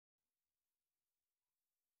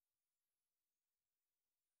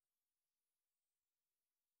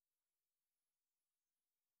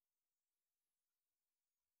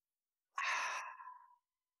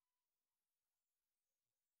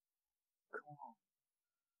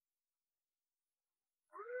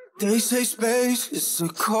They say space is a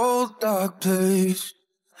cold, dark place.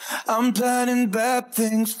 I'm planning bad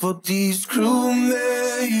things for these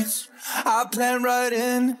crewmates. I plan right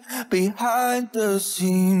in behind the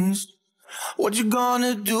scenes. What you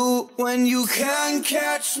gonna do when you can't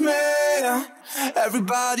catch me?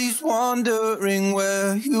 Everybody's wondering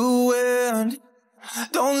where you went.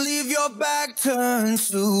 Don't leave your back turned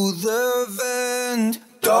to the vent.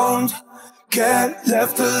 Don't get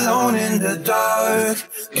left alone in the dark,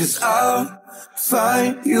 'cause I'll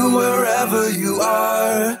find you wherever you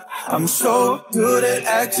are. I'm so good at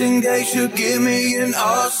acting, they should give me an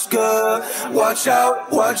Oscar. Watch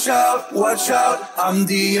out, watch out, watch out, I'm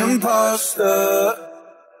the imposter.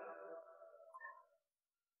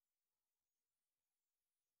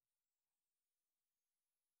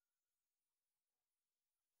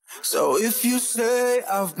 So if you say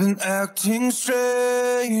I've been acting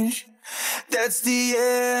strange, that's the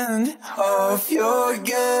end of your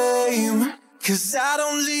game. 'Cause I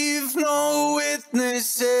don't leave no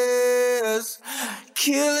witnesses.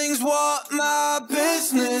 Killing's what my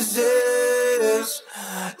business is.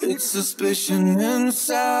 It's suspicion and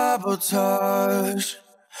sabotage.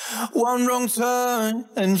 One wrong turn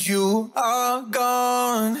and you are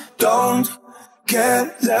gone. Don't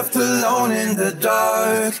get left alone in the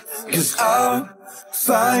dark, 'cause I'll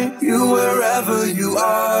find you wherever you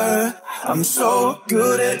are. I'm so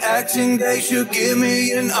good at acting, they should give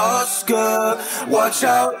me an Oscar. Watch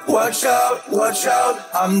out, watch out, watch out,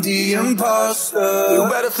 I'm the imposter. You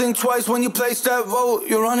better think twice when you place that vote.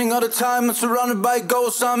 You're running out of time and surrounded by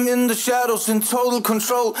ghosts. I'm in the shadows in total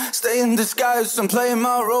control. Stay in disguise, I'm playing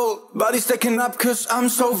my role. Body stacking up 'cause I'm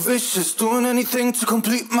so vicious. Doing anything to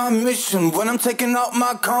complete my mission. When I'm taking out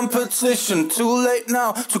my competition. Too late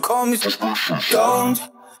now to call me suspicious. Don't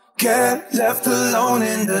get left alone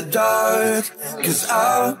in the dark, 'cause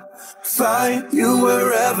I'll find you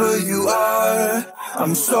wherever you are.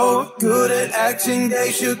 I'm so good at acting,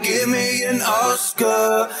 they should give me an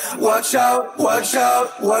Oscar. Watch out, watch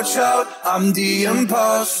out, watch out, I'm the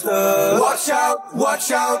imposter. Watch out,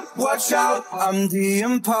 watch out, watch out, I'm the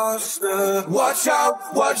imposter. Watch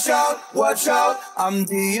out, watch out, watch out, I'm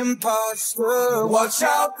the imposter. Watch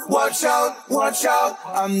out, watch out, watch out,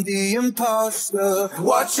 I'm the imposter.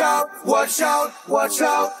 Watch out, watch out, watch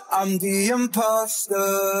out, I'm the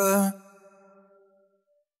imposter.